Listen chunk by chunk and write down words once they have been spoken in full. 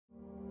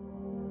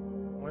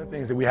One of the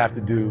things that we have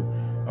to do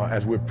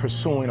as we're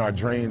pursuing our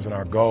dreams and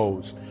our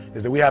goals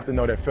is that we have to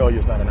know that failure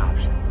is not an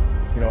option.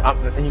 You know,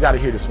 and you got to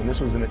hear this one.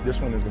 This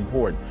one is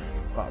important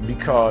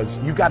because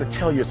you got to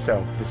tell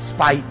yourself,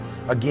 despite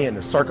again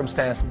the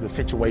circumstances, the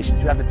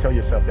situations, you have to tell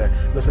yourself that,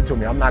 listen to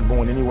me, I'm not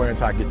going anywhere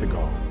until I get the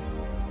goal.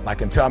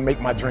 Like until I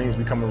make my dreams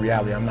become a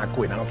reality, I'm not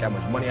quitting. I don't care how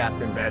much money I have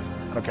to invest.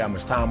 I don't care how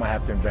much time I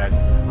have to invest.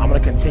 I'm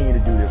going to continue to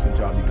do this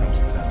until I become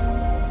successful.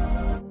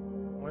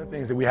 One of the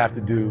things that we have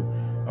to do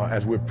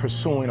as we're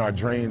pursuing our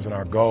dreams and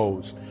our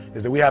goals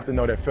is that we have to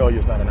know that failure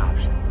is not an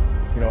option.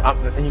 You know,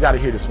 and you got to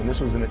hear this one.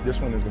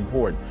 This one is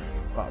important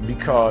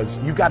because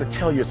you got to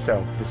tell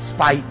yourself,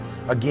 despite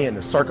again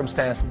the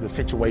circumstances, the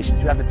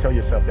situations, you have to tell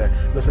yourself that,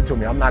 listen to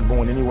me, I'm not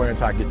going anywhere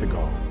until I get the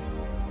goal.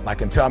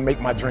 Like until I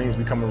make my dreams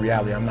become a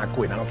reality, I'm not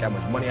quitting. I don't care how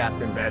much money I have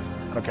to invest.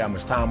 I don't care how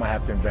much time I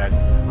have to invest.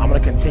 I'm going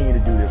to continue to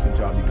do this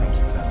until I become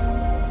successful.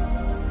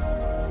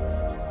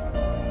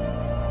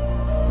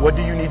 What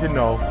do you need to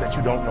know that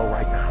you don't know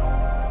right now?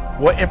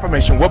 What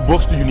information, what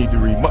books do you need to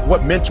read?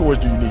 What mentors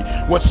do you need?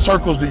 What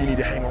circles do you need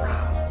to hang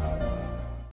around?